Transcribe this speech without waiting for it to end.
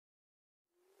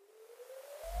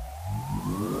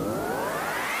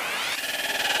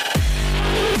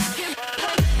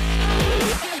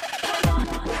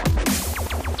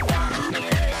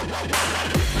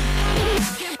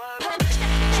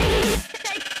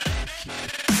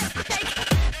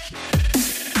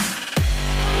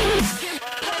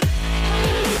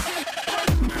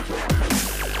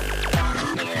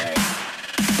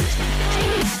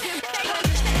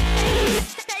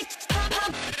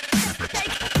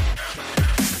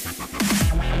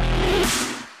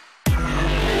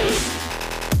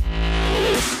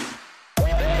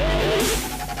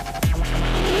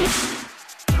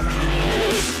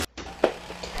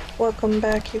welcome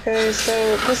back, you guys.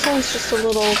 So this one's just a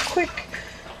little quick,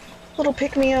 little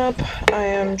pick-me-up. I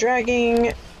am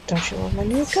dragging. Don't you love my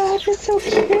new cup? It's so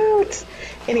cute.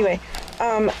 Anyway,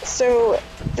 so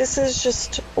this is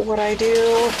just what I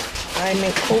do. I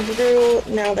make cold brew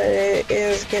now that it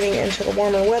is getting into the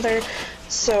warmer weather.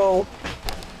 So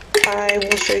I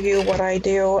will show you what I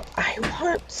do. I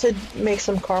want to make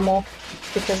some caramel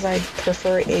because I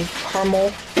prefer a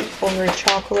caramel over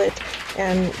chocolate,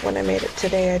 and when I made it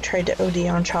today I tried to OD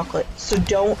on chocolate, so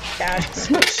don't add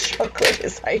as much chocolate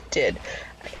as I did.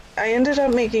 I ended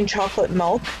up making chocolate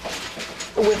milk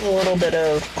with a little bit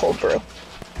of cold brew.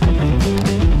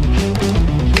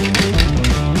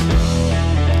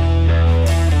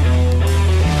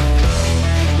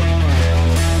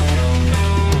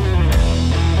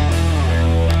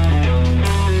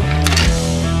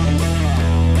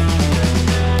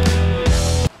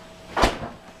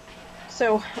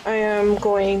 So I am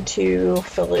going to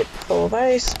fill it full of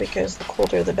ice because the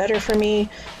colder the better for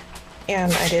me,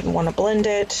 and I didn't want to blend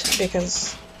it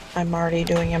because I'm already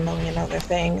doing a million other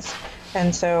things.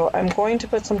 And so I'm going to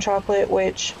put some chocolate,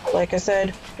 which, like I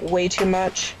said, way too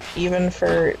much, even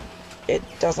for it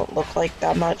doesn't look like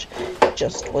that much, it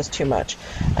just was too much.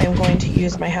 I'm going to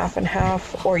use my half and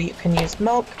half, or you can use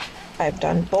milk. I've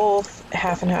done both.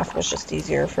 Half and half was just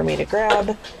easier for me to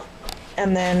grab.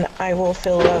 And then I will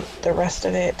fill up the rest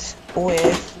of it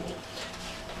with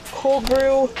cold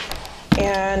brew,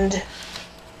 and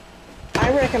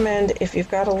I recommend, if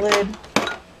you've got a lid,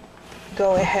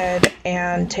 go ahead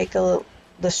and take the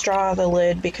straw out of the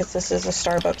lid, because this is a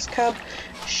Starbucks cup.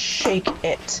 Shake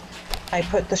it. I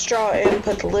put the straw in,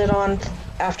 put the lid on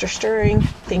after stirring,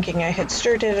 thinking I had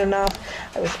stirred it enough.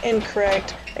 I was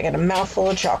incorrect. I got a mouthful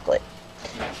of chocolate.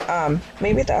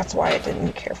 Maybe that's why I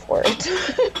didn't care for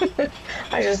it.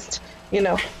 I just, you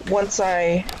know, once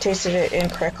I tasted it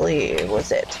incorrectly, it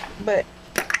was it. But,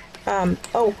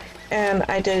 oh, and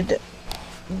I did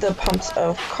the pumps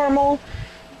of caramel,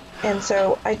 and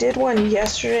so I did one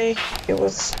yesterday. It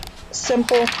was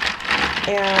simple,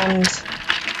 and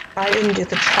I didn't do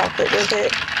the chocolate with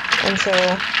it, and so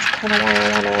it's kind of why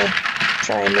I want to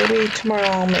try. Maybe tomorrow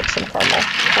I'll make some caramel,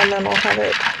 and then I'll have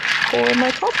it for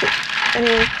my coffee.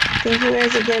 Anyway, thank you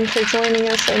guys again for joining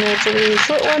us. I know it's a really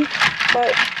short one,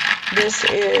 but this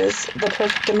is the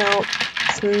perfect amount.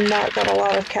 It's not got a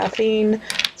lot of caffeine,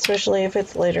 especially if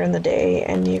it's later in the day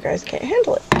and you guys can't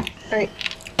handle it. Alright,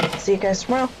 see you guys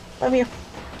tomorrow. Love you.